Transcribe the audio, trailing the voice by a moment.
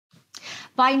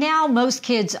By now, most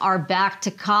kids are back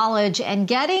to college, and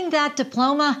getting that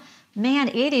diploma, man,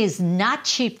 it is not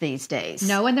cheap these days.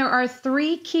 No, and there are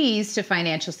 3 keys to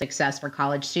financial success for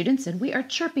college students, and we are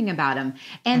chirping about them.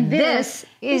 And this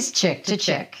is Chick to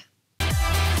Chick.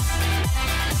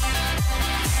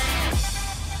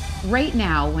 Right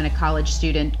now, when a college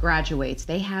student graduates,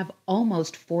 they have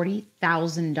almost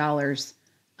 $40,000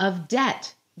 of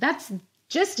debt. That's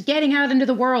just getting out into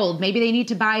the world. Maybe they need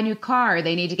to buy a new car.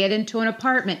 They need to get into an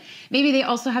apartment. Maybe they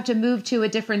also have to move to a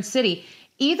different city.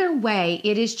 Either way,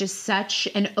 it is just such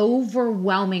an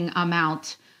overwhelming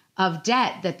amount of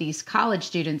debt that these college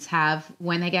students have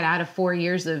when they get out of 4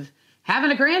 years of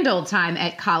having a grand old time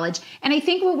at college. And I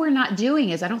think what we're not doing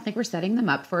is I don't think we're setting them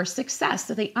up for success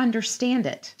so they understand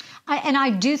it. And I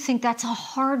do think that's a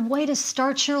hard way to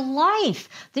start your life,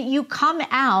 that you come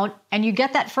out and you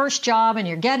get that first job and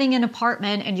you're getting an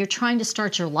apartment and you're trying to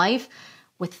start your life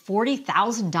with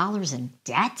 $40,000 in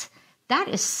debt. That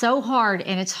is so hard,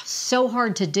 and it's so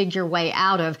hard to dig your way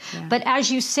out of. Yeah. But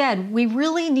as you said, we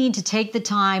really need to take the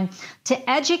time to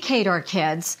educate our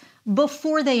kids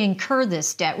before they incur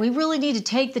this debt. We really need to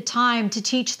take the time to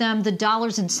teach them the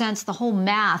dollars and cents, the whole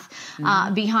math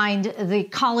behind the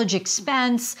college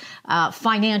expense,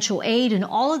 financial aid, and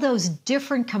all of those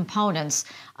different components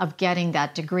of getting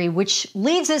that degree, which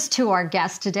leads us to our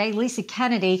guest today. Lisa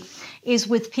Kennedy is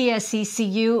with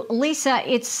PSECU. Lisa,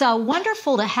 it's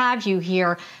wonderful to have you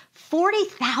here.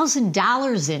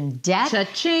 $40,000 in debt.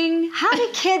 Cha-ching. How do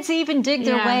kids even dig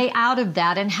their way out of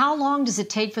that? And how long does it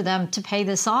take for them to pay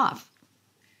this off?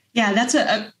 Yeah, that's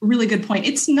a really good point.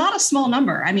 It's not a small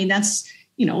number. I mean, that's,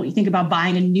 you think about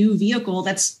buying a new vehicle,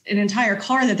 that's an entire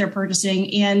car that they're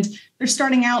purchasing, and they're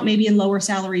starting out maybe in lower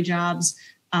salary jobs.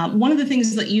 One of the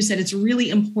things that you said, it's really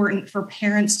important for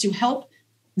parents to help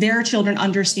their children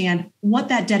understand what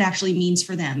that debt actually means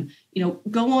for them.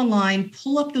 Go online,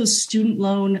 pull up those student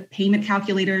loan payment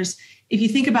calculators. If you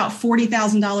think about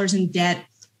 $40,000 in debt,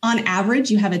 on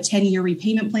average, you have a 10-year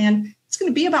repayment plan. It's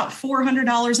going to be about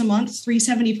 $400 a month,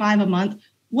 $375 a month.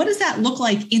 What does that look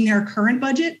like in their current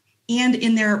budget and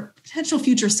in their potential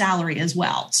future salary as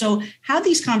well? So have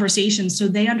these conversations so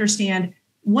they understand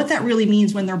what that really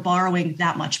means when they're borrowing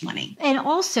that much money. And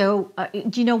also,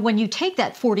 when you take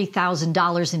that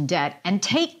 $40,000 in debt and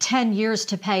take 10 years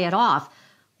to pay it off,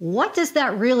 what does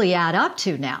that really add up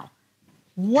to now?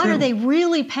 What are they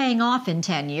really paying off in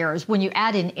 10 years when you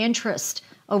add in interest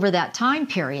over that time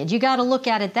period? You got to look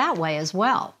at it that way as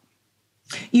well.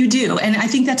 You do. And I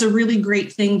think that's a really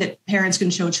great thing that parents can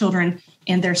show children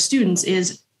and their students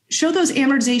is show those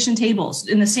amortization tables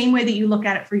in the same way that you look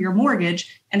at it for your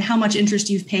mortgage and how much interest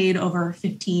you've paid over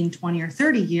 15, 20, or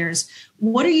 30 years.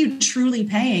 What are you truly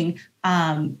paying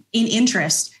in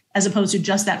interest as opposed to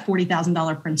just that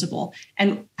 $40,000 principal?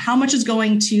 And how much is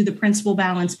going to the principal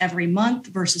balance every month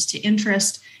versus to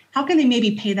interest? How can they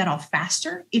maybe pay that off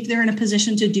faster if they're in a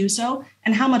position to do so?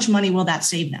 And how much money will that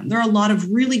save them? There are a lot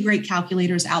of really great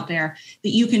calculators out there that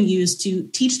you can use to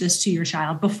teach this to your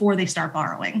child before they start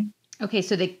borrowing. Okay,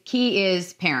 so the key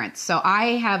is parents. So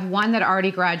I have one that already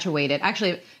graduated.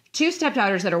 Actually, 2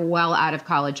 stepdaughters that are well out of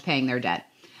college paying their debt.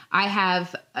 I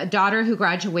have a daughter who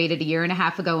graduated a year and a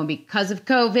half ago, and because of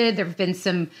COVID, there have been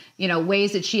some,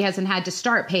 ways that she hasn't had to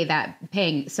start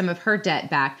paying some of her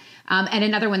debt back. And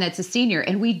another one that's a senior.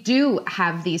 And we do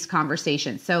have these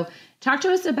conversations. So talk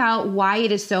to us about why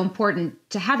it is so important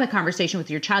to have a conversation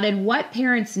with your child and what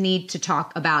parents need to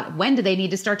talk about. When do they need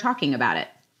to start talking about it?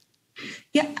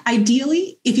 Yeah,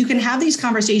 ideally, if you can have these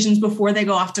conversations before they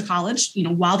go off to college,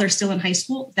 while they're still in high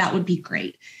school, that would be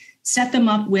great. Set them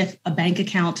up with a bank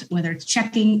account, whether it's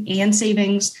checking and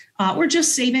savings or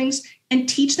just savings, and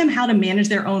teach them how to manage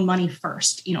their own money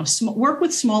first. Work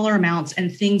with smaller amounts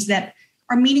and things that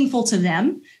are meaningful to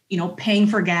them, paying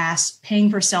for gas,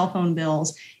 paying for cell phone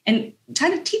bills, and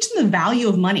trying to teach them the value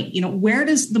of money. Where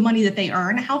does the money that they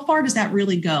earn, how far does that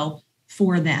really go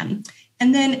for them?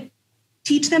 And then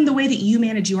teach them the way that you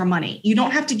manage your money. You don't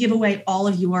have to give away all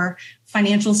of your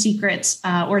financial secrets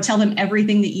or tell them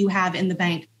everything that you have in the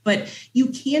bank, but you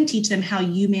can teach them how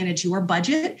you manage your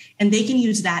budget, and they can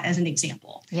use that as an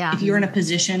example. Yeah. If you're in a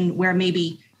position where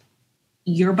maybe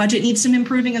your budget needs some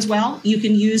improving as well, you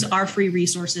can use our free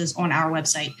resources on our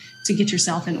website to get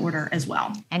yourself in order as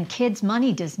well. And kids'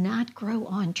 money does not grow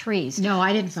on trees. No,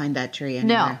 I didn't find that tree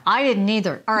anywhere. No, I didn't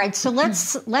either. All right, so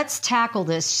let's tackle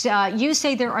this. You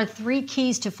say there are 3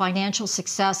 keys to financial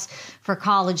success for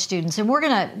college students, and we're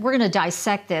gonna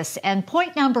dissect this. And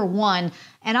point number 1,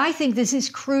 and I think this is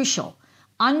crucial,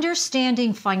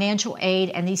 understanding financial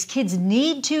aid, and these kids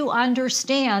need to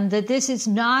understand that this is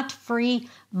not free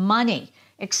money.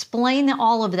 Explain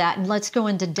all of that, and let's go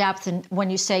into depth and when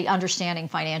you say understanding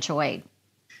financial aid.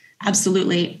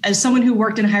 Absolutely. As someone who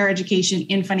worked in higher education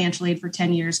in financial aid for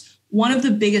 10 years, one of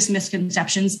the biggest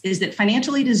misconceptions is that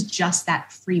financial aid is just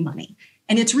that free money.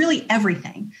 And it's really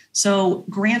everything. So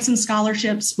grants and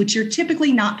scholarships, which you're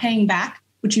typically not paying back,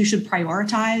 which you should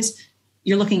prioritize.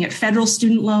 You're looking at federal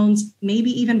student loans,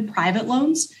 maybe even private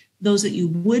loans, those that you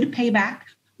would pay back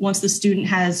once the student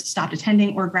has stopped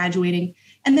attending or graduating.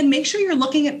 And then make sure you're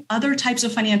looking at other types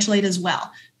of financial aid as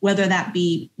well, whether that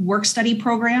be work-study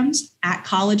programs at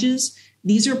colleges.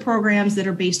 These are programs that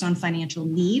are based on financial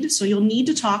need. So you'll need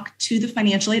to talk to the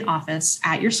financial aid office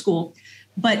at your school.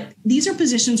 But these are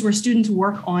positions where students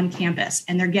work on campus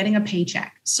and they're getting a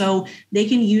paycheck. So they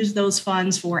can use those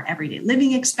funds for everyday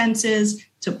living expenses,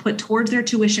 to put towards their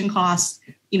tuition costs,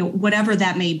 whatever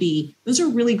that may be. Those are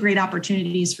really great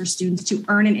opportunities for students to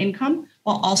earn an income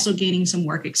while also gaining some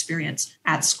work experience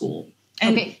at school.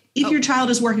 And if your child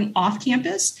is working off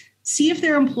campus, see if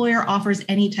their employer offers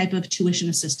any type of tuition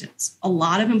assistance. A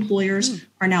lot of employers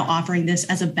are now offering this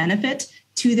as a benefit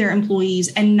to their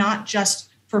employees, and not just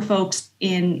for folks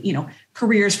in,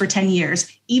 careers for 10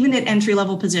 years, even at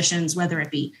entry-level positions, whether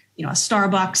it be, a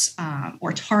Starbucks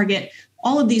or Target.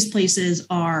 All of these places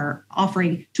are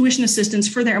offering tuition assistance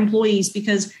for their employees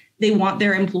because they want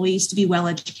their employees to be well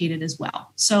educated as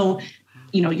well. So,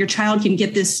 your child can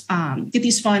get these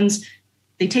funds.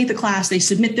 They take the class, they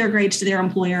submit their grades to their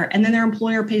employer, and then their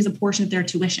employer pays a portion of their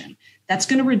tuition. That's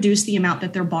going to reduce the amount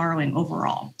that they're borrowing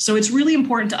overall. So it's really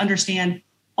important to understand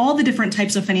all the different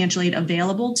types of financial aid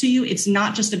available to you. It's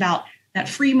not just about that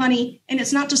free money, and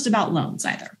it's not just about loans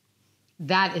either.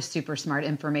 That is super smart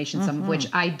information, some of which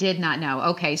I did not know.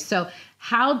 Okay, so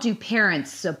how do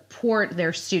parents support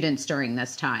their students during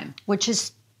this time? Which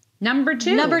is number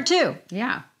two.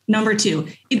 Yeah. Number two,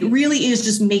 it really is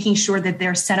just making sure that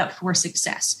they're set up for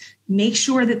success. Make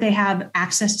sure that they have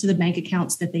access to the bank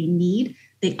accounts that they need.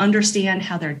 They understand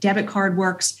how their debit card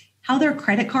works, how their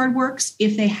credit card works,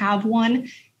 if they have one.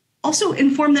 Also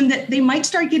inform them that they might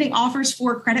start getting offers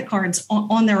for credit cards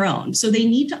on their own. So they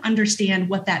need to understand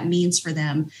what that means for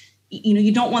them.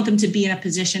 You don't want them to be in a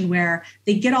position where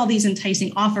they get all these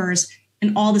enticing offers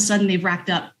and all of a sudden they've racked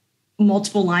up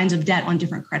multiple lines of debt on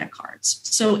different credit cards.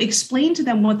 So explain to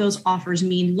them what those offers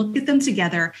mean, look at them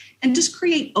together, and just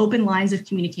create open lines of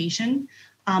communication.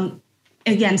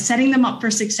 Again, setting them up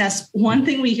for success. One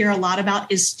thing we hear a lot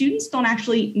about is students don't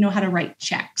actually know how to write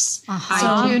checks.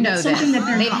 I do know this.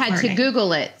 They've had to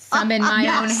Google it. Some in my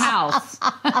own house.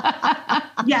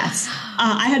 Yes.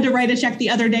 I had to write a check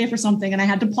the other day for something and I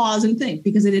had to pause and think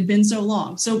because it had been so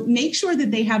long. So make sure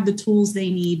that they have the tools they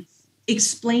need.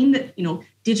 Explain that,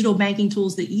 digital banking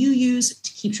tools that you use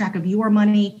to keep track of your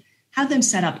money. Have them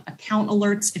set up account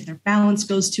alerts if their balance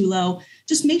goes too low.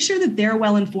 Just make sure that they're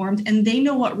well informed and they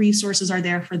know what resources are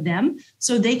there for them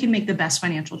so they can make the best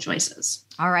financial choices.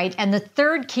 All right. And the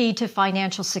third key to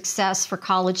financial success for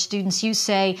college students, you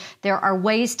say there are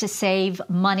ways to save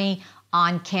money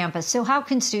on campus. So how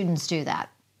can students do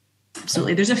that?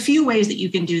 Absolutely. There's a few ways that you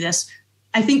can do this.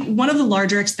 I think one of the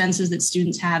larger expenses that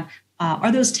students have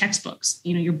are those textbooks.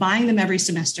 You're buying them every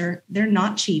semester. They're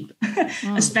not cheap,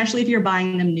 especially if you're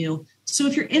buying them new. So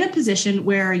if you're in a position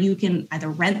where you can either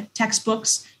rent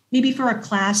textbooks, maybe for a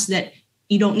class that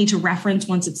you don't need to reference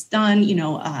once it's done,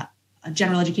 a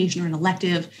general education or an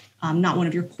elective, not one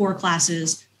of your core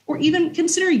classes, or even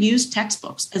consider used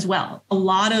textbooks as well. A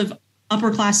lot of upper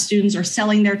class students are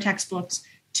selling their textbooks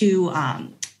to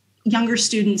younger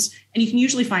students, and you can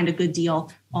usually find a good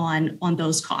deal on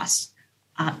those costs.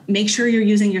 Make sure you're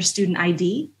using your student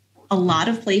ID. A lot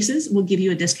of places will give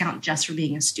you a discount just for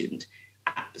being a student.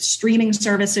 Streaming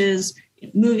services,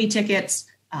 movie tickets,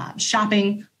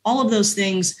 shopping, all of those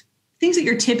things that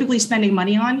you're typically spending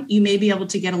money on, you may be able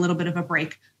to get a little bit of a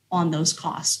break on those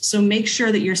costs. So make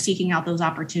sure that you're seeking out those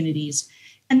opportunities.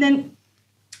 And then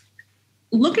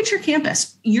look at your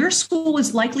campus. Your school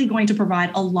is likely going to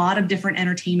provide a lot of different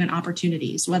entertainment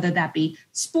opportunities, whether that be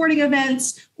sporting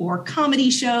events or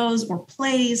comedy shows or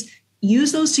plays.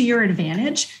 Use those to your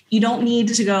advantage. You don't need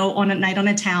to go on a night on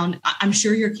a town. I'm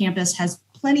sure your campus has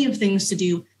plenty of things to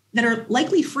do that are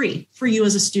likely free for you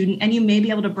as a student, and you may be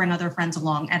able to bring other friends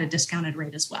along at a discounted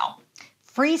rate as well.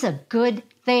 Free is a good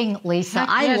thing. thing, Lisa. Heck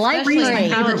I yeah, like especially free.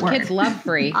 when college Favorite kids word. love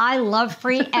free. I love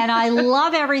free, and I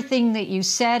love everything that you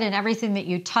said and everything that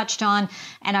you touched on.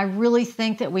 And I really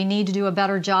think that we need to do a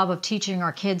better job of teaching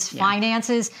our kids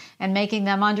finances and making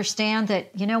them understand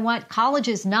that, you know what, college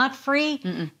is not free,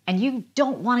 and you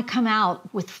don't want to come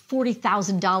out with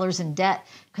 $40,000 in debt,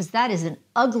 because that is an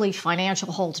ugly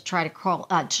financial hole to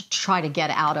try to get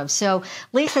out of. So,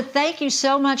 Lisa, thank you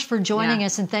so much for joining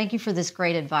us, and thank you for this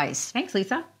great advice. Thanks,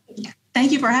 Lisa.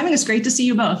 Thank you for having us. Great to see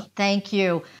you both. Thank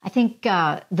you. I think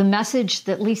the message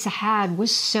that Lisa had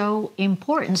was so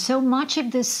important. So much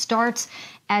of this starts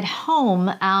at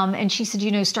home. And she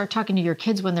said, start talking to your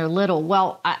kids when they're little.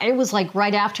 Well, it was like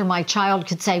right after my child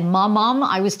could say, Mom,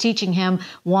 I was teaching him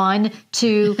 1,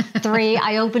 2, 3.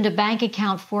 I opened a bank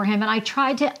account for him. And I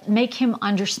tried to make him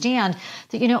understand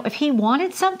that, if he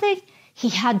wanted something, he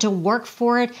had to work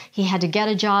for it, he had to get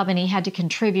a job, and he had to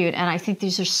contribute. And I think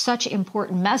these are such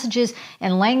important messages,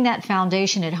 and laying that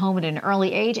foundation at home at an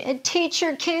early age, and teach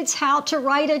your kids how to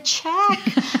write a check.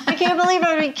 I can't believe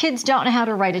how many kids don't know how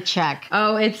to write a check.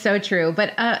 Oh, it's so true.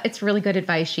 But it's really good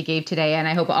advice she gave today. And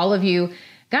I hope all of you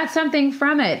got something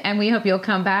from it. And we hope you'll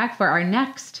come back for our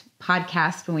next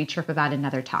podcast when we chirp about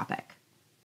another topic.